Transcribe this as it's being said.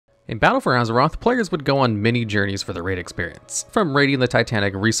In Battle for Azeroth, players would go on many journeys for the raid experience, from raiding the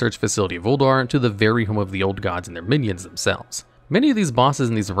Titanic research facility of Uldir to the very home of the old gods and their minions themselves. Many of these bosses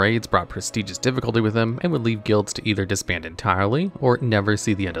in these raids brought prestigious difficulty with them and would leave guilds to either disband entirely or never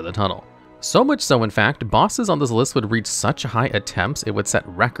see the end of the tunnel. So much so, in fact, bosses on this list would reach such high attempts it would set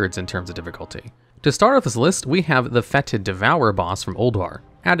records in terms of difficulty. To start off this list, we have the Fetid Devourer boss from Uldir,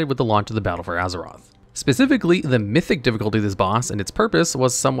 added with the launch of the Battle for Azeroth. Specifically, the mythic difficulty of this boss and its purpose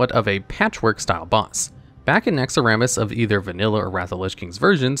was somewhat of a patchwork-style boss. Back in Naxxramas of either Vanilla or Wrath of Lich King's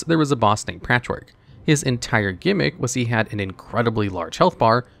versions, there was a boss named Patchwork. His entire gimmick was he had an incredibly large health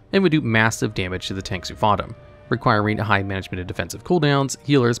bar and would do massive damage to the tanks who fought him, requiring a high management of defensive cooldowns,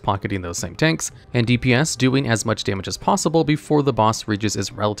 healers pocketing those same tanks, and DPS doing as much damage as possible before the boss reaches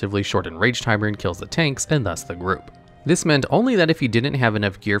his relatively shortened rage timer and kills the tanks and thus the group. This meant only that if you didn't have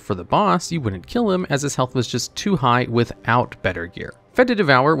enough gear for the boss, you wouldn't kill him as his health was just too high without better gear. Fetid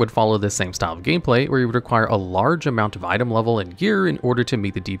Devourer would follow this same style of gameplay where you would require a large amount of item level and gear in order to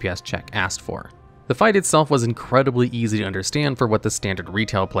meet the DPS check asked for. The fight itself was incredibly easy to understand for what the standard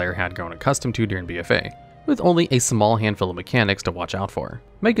retail player had grown accustomed to during BFA, with only a small handful of mechanics to watch out for,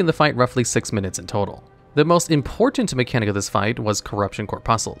 making the fight roughly 6 minutes in total. The most important mechanic of this fight was corruption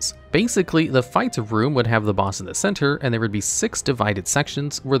corpuscles. Basically, the fight's room would have the boss in the center, and there would be 6 divided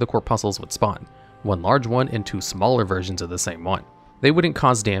sections where the corpuscles would spawn, one large one and 2 smaller versions of the same one. They wouldn't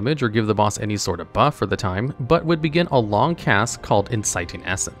cause damage or give the boss any sort of buff for the time, but would begin a long cast called Inciting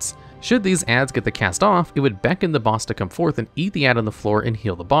Essence. Should these ads get the cast off, it would beckon the boss to come forth and eat the ad on the floor and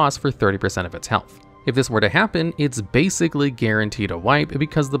heal the boss for 30% of its health. If this were to happen, it's basically guaranteed a wipe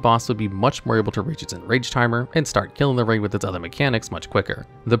because the boss would be much more able to reach its enrage timer and start killing the raid with its other mechanics much quicker.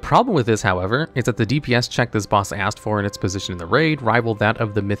 The problem with this, however, is that the DPS check this boss asked for in its position in the raid rivaled that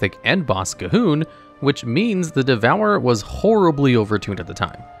of the mythic end boss G'huun, which means the Devourer was horribly overtuned at the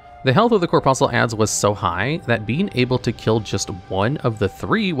time. The health of the corpuscle ads was so high that being able to kill just one of the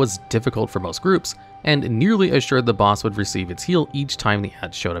 3 was difficult for most groups, and nearly assured the boss would receive its heal each time the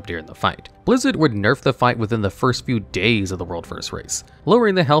ads showed up during the fight. Blizzard would nerf the fight within the first few days of the World First race,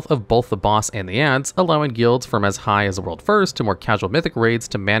 lowering the health of both the boss and the ads, allowing guilds from as high as the World First to more casual mythic raids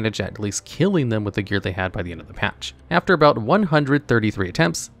to manage at least killing them with the gear they had by the end of the patch. After about 133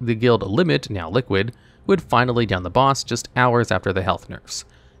 attempts, the guild limit, now Liquid, would finally down the boss just hours after the health nerfs.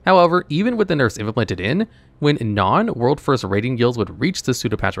 However, even with the nerfs implemented in, when non-World First raiding guilds would reach the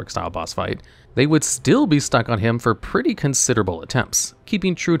pseudo-patchwork style boss fight, they would still be stuck on him for pretty considerable attempts,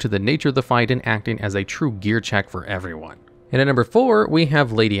 keeping true to the nature of the fight and acting as a true gear check for everyone. And at number 4, we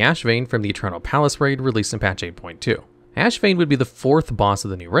have Lady Ashvane from the Eternal Palace raid released in patch 8.2. Ashvane would be the 4th boss of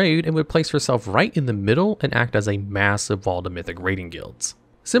the new raid and would place herself right in the middle and act as a massive wall to mythic raiding guilds.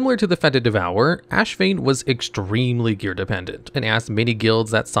 Similar to the Fetid Devourer, Ashvane was extremely gear dependent and asked many guilds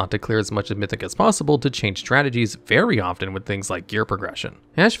that sought to clear as much of Mythic as possible to change strategies very often with things like gear progression.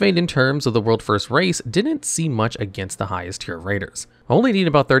 Ashvane, in terms of the World First race, didn't see much against the highest tier of raiders, only needing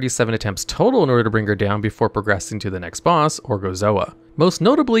about 37 attempts total in order to bring her down before progressing to the next boss, Orgozoa. Most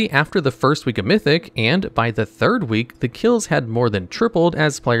notably, after the first week of Mythic, and by the 3rd week, the kills had more than tripled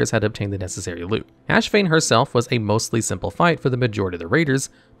as players had obtained the necessary loot. Ashvane herself was a mostly simple fight for the majority of the raiders,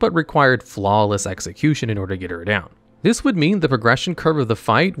 but required flawless execution in order to get her down. This would mean the progression curve of the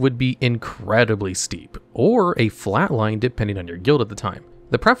fight would be incredibly steep, or a flat line depending on your guild at the time.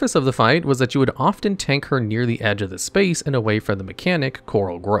 The preface of the fight was that you would often tank her near the edge of the space and away from the mechanic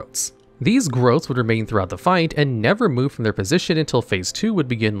Coral Growths. These growths would remain throughout the fight and never move from their position until phase 2 would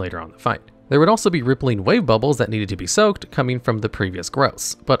begin later on in the fight. There would also be rippling wave bubbles that needed to be soaked coming from the previous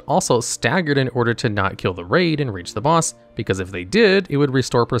growths, but also staggered in order to not kill the raid and reach the boss, because if they did, it would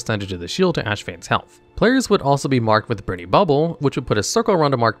restore percentage of the shield to Ashvane's health. Players would also be marked with the Briny Bubble, which would put a circle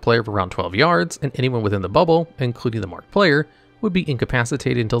around a marked player for around 12 yards, and anyone within the bubble, including the marked player, would be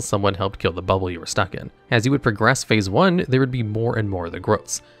incapacitated until someone helped kill the bubble you were stuck in. As you would progress phase 1, there would be more and more of the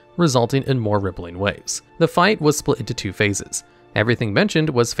growths, resulting in more rippling waves. The fight was split into 2 phases. Everything mentioned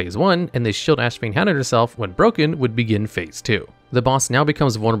was phase 1, and the shield Ashvane had on herself, when broken, would begin phase 2. The boss now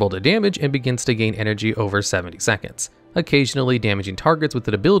becomes vulnerable to damage and begins to gain energy over 70 seconds, occasionally damaging targets with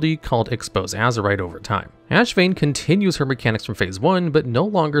an ability called Expose Azerite over time. Ashvane continues her mechanics from phase 1, but no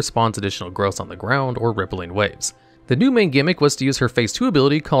longer spawns additional growths on the ground or rippling waves. The new main gimmick was to use her phase 2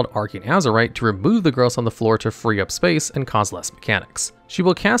 ability called Arcing Azerite to remove the growths on the floor to free up space and cause less mechanics. She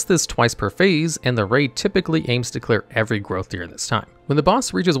will cast this twice per phase, and the raid typically aims to clear every growth during this time. When the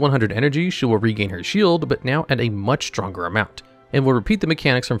boss reaches 100 energy, she will regain her shield, but now at a much stronger amount, and will repeat the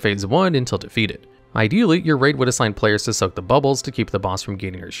mechanics from phase 1 until defeated. Ideally, your raid would assign players to soak the bubbles to keep the boss from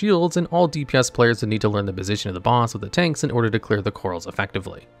gaining her shields, and all DPS players would need to learn the position of the boss with the tanks in order to clear the corals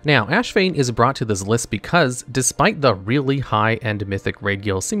effectively. Now, Ashvane is brought to this list because, despite the really high-end mythic raid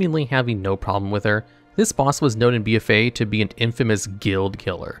guild seemingly having no problem with her, this boss was known in BFA to be an infamous guild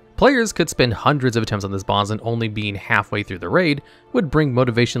killer. Players could spend hundreds of attempts on this boss, and only being halfway through the raid would bring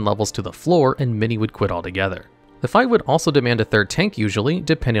motivation levels to the floor, and many would quit altogether. The fight would also demand a third tank usually,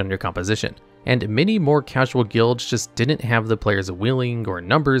 depending on your composition, and many more casual guilds just didn't have the players willing or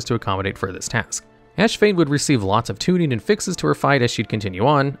numbers to accommodate for this task. Ashvane would receive lots of tuning and fixes to her fight as she'd continue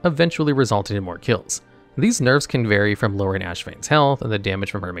on, eventually resulting in more kills. These nerfs can vary from lowering Ashvane's health and the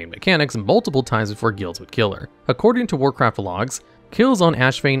damage from her main mechanics multiple times before guilds would kill her. According to Warcraft logs, kills on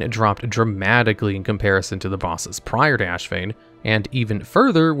Ashvane dropped dramatically in comparison to the bosses prior to Ashvane, and even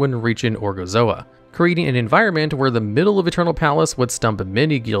further when reaching Orgozoa, creating an environment where the middle of Eternal Palace would stump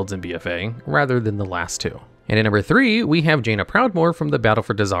many guilds in BFA, rather than the last two. And at number 3, we have Jaina Proudmoore from the Battle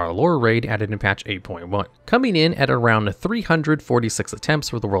for Dazara lore raid added in patch 8.1. Coming in at around 346 attempts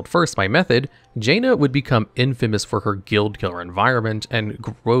for the world first by method, Jaina would become infamous for her guild killer environment and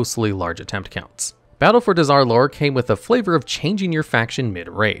grossly large attempt counts. Battle for Dazara lore came with a flavor of changing your faction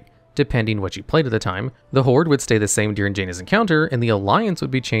mid-raid. Depending what you played at the time, the Horde would stay the same during Jaina's encounter, and the Alliance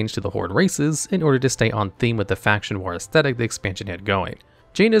would be changed to the Horde races in order to stay on theme with the faction war aesthetic the expansion had going.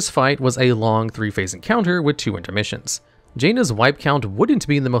 Jaina's fight was a long 3-phase encounter with 2 intermissions. Jaina's wipe count wouldn't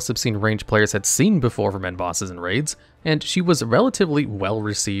be the most obscene range players had seen before from end bosses and raids, and she was relatively well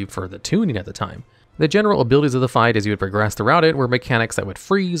received for the tuning at the time. The general abilities of the fight as you would progress throughout it were mechanics that would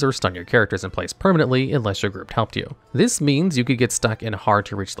freeze or stun your characters in place permanently unless your group helped you. This means you could get stuck in hard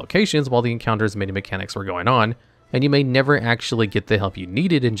to reach locations while the encounter's many mechanics were going on, and you may never actually get the help you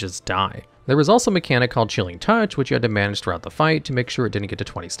needed and just die. There was also a mechanic called Chilling Touch, which you had to manage throughout the fight to make sure it didn't get to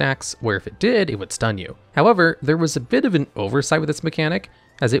 20 stacks, where if it did, it would stun you. However, there was a bit of an oversight with this mechanic,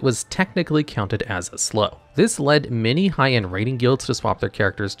 as it was technically counted as a slow. This led many high-end raiding guilds to swap their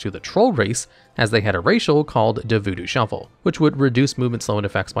characters to the troll race, as they had a racial called the Voodoo Shuffle, which would reduce movement slow and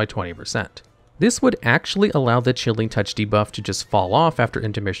effects by 20%. This would actually allow the Chilling Touch debuff to just fall off after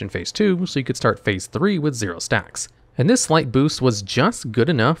intermission phase 2, so you could start phase 3 with 0 stacks. And this slight boost was just good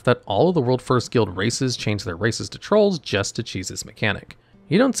enough that all of the World First Guild races changed their races to trolls just to cheese this mechanic.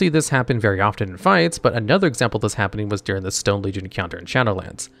 You don't see this happen very often in fights, but another example of this happening was during the Stone Legion encounter in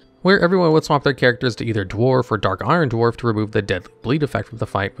Shadowlands, where everyone would swap their characters to either Dwarf or Dark Iron Dwarf to remove the deadly bleed effect from the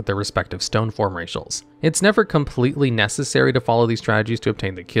fight with their respective stone form racials. It's never completely necessary to follow these strategies to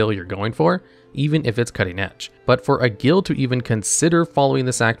obtain the kill you're going for, even if it's cutting edge. But for a guild to even consider following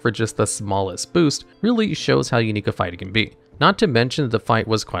this act for just the smallest boost really shows how unique a fight it can be. Not to mention that the fight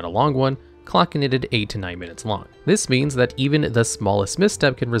was quite a long one, clocking it at 8 to 9 minutes long. This means that even the smallest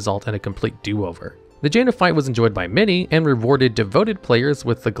misstep can result in a complete do-over. The Jaina fight was enjoyed by many and rewarded devoted players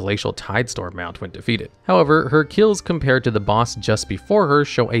with the Glacial Tidestorm mount when defeated. However, her kills compared to the boss just before her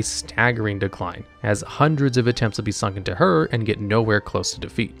show a staggering decline, as hundreds of attempts would be sunk into her and get nowhere close to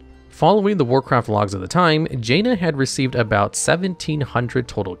defeat. Following the Warcraft logs of the time, Jaina had received about 1,700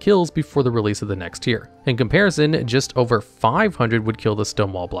 total kills before the release of the next tier. In comparison, just over 500 would kill the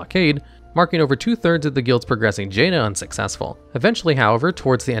Stonewall Blockade, marking over 2/3 of the guilds progressing Jaina unsuccessful. Eventually, however,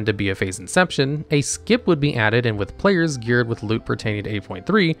 towards the end of BFA's inception, a skip would be added, and with players geared with loot pertaining to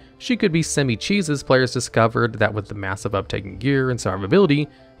 8.3, she could be semi-cheese as players discovered that with the massive uptake in gear and survivability,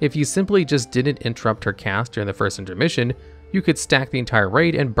 if you simply just didn't interrupt her cast during the first intermission, you could stack the entire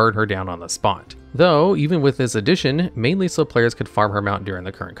raid and burn her down on the spot. Though, even with this addition, mainly so players could farm her mount during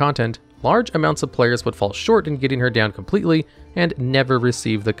the current content, large amounts of players would fall short in getting her down completely and never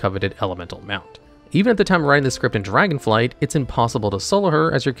receive the coveted elemental mount. Even at the time of writing the script in Dragonflight, it's impossible to solo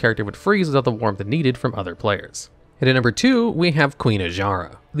her as your character would freeze without the warmth needed from other players. And at number 2, we have Queen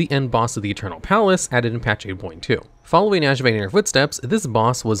Azshara, the end boss of the Eternal Palace added in patch 8.2. Following Ashvane in her footsteps, this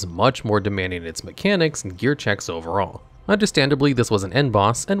boss was much more demanding in its mechanics and gear checks overall. Understandably, this was an end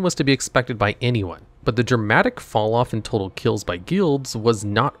boss and was to be expected by anyone, but the dramatic falloff in total kills by guilds was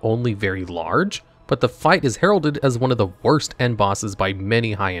not only very large, but the fight is heralded as one of the worst end bosses by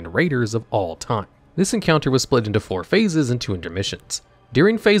many high-end raiders of all time. This encounter was split into 4 phases and 2 intermissions.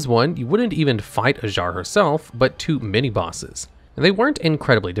 During phase 1, you wouldn't even fight Azshara herself, but 2 mini-bosses. They weren't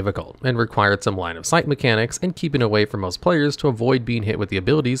incredibly difficult, and required some line of sight mechanics and keeping away from most players to avoid being hit with the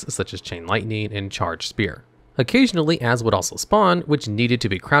abilities such as Chain Lightning and Charged Spear. Occasionally, Az would also spawn, which needed to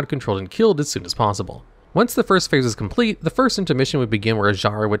be crowd controlled and killed as soon as possible. Once the first phase was complete, the first intermission would begin where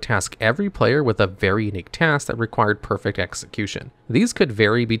Azshara would task every player with a very unique task that required perfect execution. These could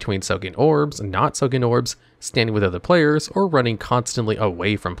vary between soaking orbs, not soaking orbs, standing with other players, or running constantly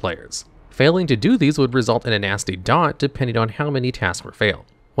away from players. Failing to do these would result in a nasty dot depending on how many tasks were failed.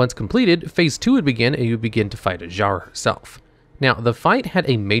 Once completed, Phase 2 would begin and you would begin to fight Azshara herself. Now, the fight had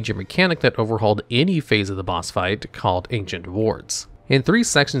a major mechanic that overhauled any phase of the boss fight called Ancient Wards. In 3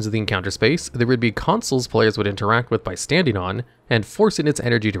 sections of the encounter space, there would be consoles players would interact with by standing on and forcing its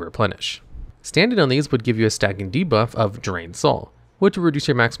energy to replenish. Standing on these would give you a stacking debuff of Drained Soul, which would reduce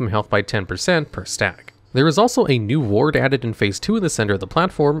your maximum health by 10% per stack. There is also a new ward added in Phase 2 in the center of the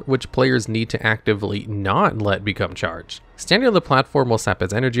platform, which players need to actively not let become charged. Standing on the platform will sap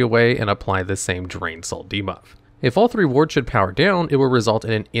its energy away and apply the same Drained Soul debuff. If all 3 wards should power down, it will result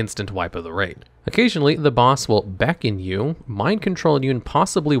in an instant wipe of the raid. Occasionally, the boss will beckon you, mind controlling you and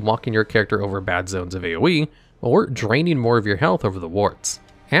possibly walking your character over bad zones of AoE, or draining more of your health over the wards.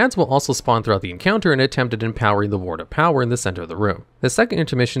 Ads will also spawn throughout the encounter and attempt at empowering the Ward of Power in the center of the room. The second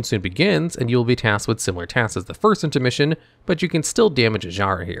intermission soon begins, and you will be tasked with similar tasks as the first intermission, but you can still damage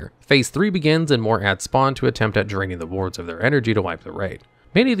Azshara here. Phase 3 begins and more ads spawn to attempt at draining the wards of their energy to wipe the raid.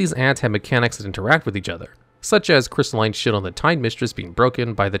 Many of these ads have mechanics that interact with each other, such as Crystalline Shield on the Tide Mistress being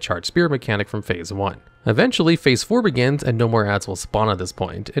broken by the Charged Spear mechanic from Phase 1. Eventually, Phase 4 begins and no more ads will spawn at this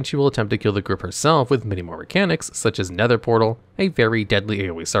point, and she will attempt to kill the group herself with many more mechanics, such as Nether Portal, a very deadly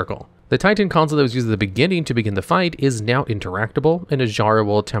AoE circle. The Titan console that was used at the beginning to begin the fight is now interactable, and Azshara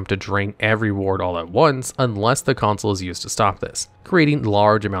will attempt to drain every ward all at once unless the console is used to stop this, creating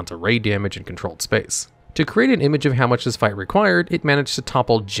large amounts of raid damage in controlled space. To create an image of how much this fight required, it managed to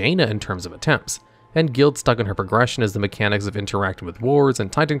topple Jaina in terms of attempts, and Guild stuck on her progression as the mechanics of interacting with wards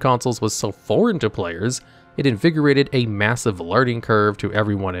and Titan consoles was so foreign to players, it invigorated a massive learning curve to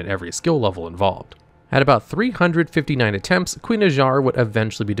everyone at every skill level involved. At about 359 attempts, Queen Azshara would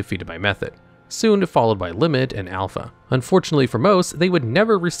eventually be defeated by Method, soon followed by Limit and Alpha. Unfortunately for most, they would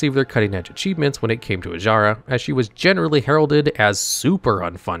never receive their cutting-edge achievements when it came to Azshara, as she was generally heralded as super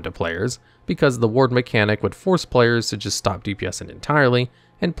unfun to players, because the ward mechanic would force players to just stop DPSing entirely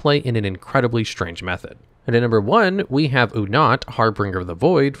and play in an incredibly strange method. And at number 1, we have Uu'nat, Harbinger of the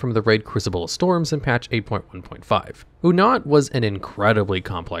Void from the raid Crucible of Storms in patch 8.1.5. Uu'nat was an incredibly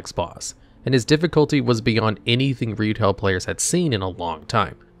complex boss, and his difficulty was beyond anything retail players had seen in a long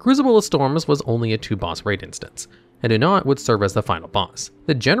time. Crucible of Storms was only a 2-boss raid instance, and Uu'nat would serve as the final boss.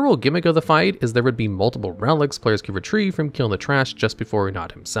 The general gimmick of the fight is there would be multiple relics players could retrieve from killing the trash just before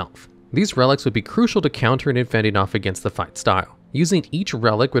Uu'nat himself. These relics would be crucial to countering and fending off against the fight style. Using each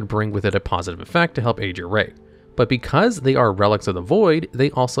relic would bring with it a positive effect to help aid your raid. But because they are relics of the Void, they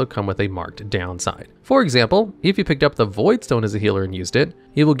also come with a marked downside. For example, if you picked up the Void Stone as a healer and used it,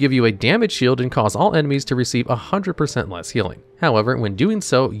 it will give you a damage shield and cause all enemies to receive 100% less healing. However, when doing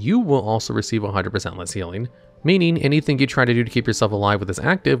so, you will also receive 100% less healing, meaning anything you try to do to keep yourself alive with this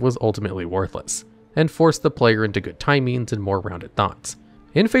active was ultimately worthless, and forced the player into good timings and more rounded thoughts.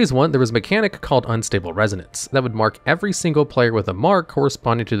 In Phase 1, there was a mechanic called Unstable Resonance that would mark every single player with a mark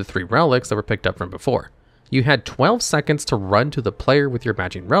corresponding to the 3 relics that were picked up from before. You had 12 seconds to run to the player with your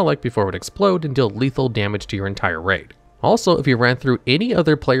matching relic before it would explode and deal lethal damage to your entire raid. Also, if you ran through any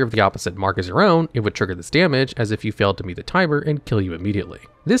other player of the opposite mark as your own, it would trigger this damage as if you failed to meet the timer and kill you immediately.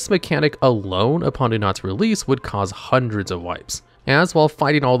 This mechanic alone upon Uu'nat's release would cause hundreds of wipes, as while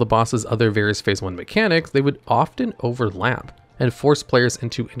fighting all the boss's other various Phase 1 mechanics, they would often overlap and force players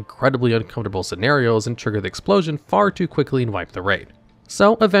into incredibly uncomfortable scenarios and trigger the explosion far too quickly and wipe the raid.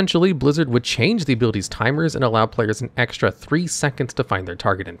 So eventually, Blizzard would change the ability's timers and allow players an extra 3 seconds to find their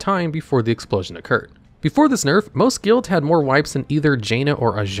target in time before the explosion occurred. Before this nerf, most guilds had more wipes than either Jaina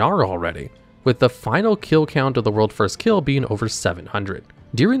or Azshara already, with the final kill count of the world first kill being over 700.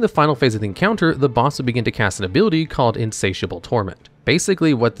 During the final phase of the encounter, the boss would begin to cast an ability called Insatiable Torment.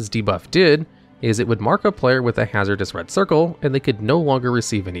 Basically, what this debuff did is it would mark a player with a hazardous red circle, and they could no longer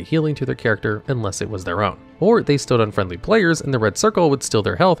receive any healing to their character unless it was their own. Or they stood on friendly players and the red circle would steal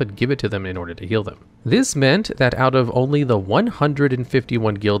their health and give it to them in order to heal them. This meant that out of only the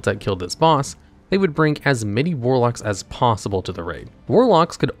 151 guilds that killed this boss, they would bring as many warlocks as possible to the raid.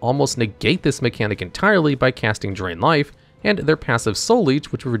 Warlocks could almost negate this mechanic entirely by casting Drain Life and their passive Soul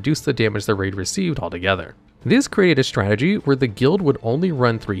Leech, which would reduce the damage the raid received altogether. This created a strategy where the guild would only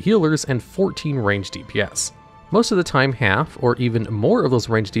run 3 healers and 14 ranged DPS. Most of the time, half or even more of those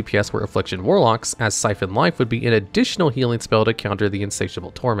ranged DPS were Affliction Warlocks, as Siphon Life would be an additional healing spell to counter the Insatiable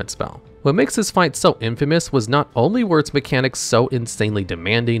Torment spell. What makes this fight so infamous was not only were its mechanics so insanely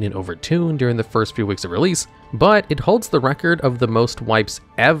demanding and overtuned during the first few weeks of release, but it holds the record of the most wipes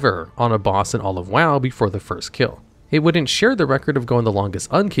ever on a boss in all of WoW before the first kill. It wouldn't share the record of going the longest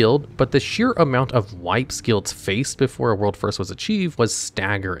unkilled, but the sheer amount of wipes guilds faced before a world first was achieved was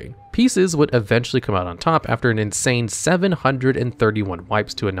staggering. Pieces would eventually come out on top after an insane 731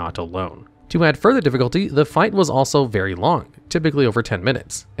 wipes to Uu'nat alone. To add further difficulty, the fight was also very long, typically over 10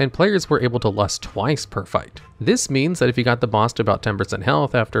 minutes, and players were able to lust twice per fight. This means that if you got the boss to about 10%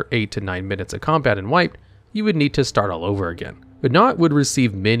 health after 8 to 9 minutes of combat and wiped, you would need to start all over again. Uu'nat would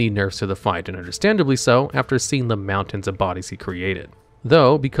receive many nerfs to the fight, and understandably so, after seeing the mountains of bodies he created.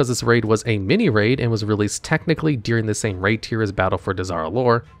 Though, because this raid was a mini-raid and was released technically during the same raid tier as Battle for Azshara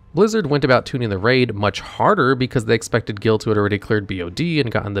lore, Blizzard went about tuning the raid much harder because they expected guilds who had already cleared BOD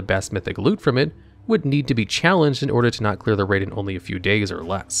and gotten the best mythic loot from it would need to be challenged in order to not clear the raid in only a few days or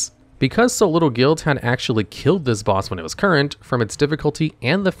less. Because so little guilds had actually killed this boss when it was current, from its difficulty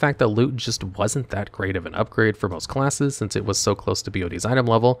and the fact that loot just wasn't that great of an upgrade for most classes since it was so close to BOD's item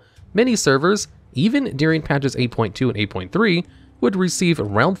level, many servers, even during patches 8.2 and 8.3, would receive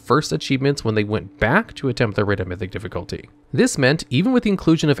round first achievements when they went back to attempt the raid at mythic difficulty. This meant even with the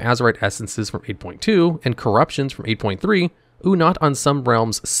inclusion of Azerite essences from 8.2 and corruptions from 8.3, Uu'nat on some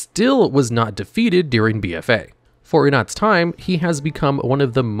realms still was not defeated during BFA. For Uu'nat's time, he has become one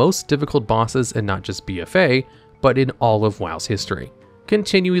of the most difficult bosses in not just BFA, but in all of WoW's history,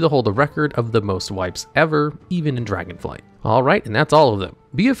 continuing to hold the record of the most wipes ever, even in Dragonflight. Alright, and that's all of them.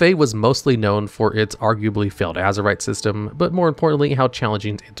 BFA was mostly known for its arguably failed Azerite system, but more importantly how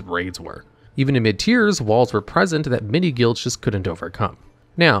challenging its raids were. Even in mid-tiers, walls were present that many guilds just couldn't overcome.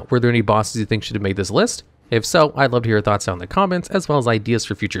 Now, were there any bosses you think should have made this list? If so, I'd love to hear your thoughts down in the comments, as well as ideas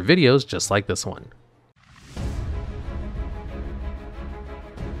for future videos just like this one.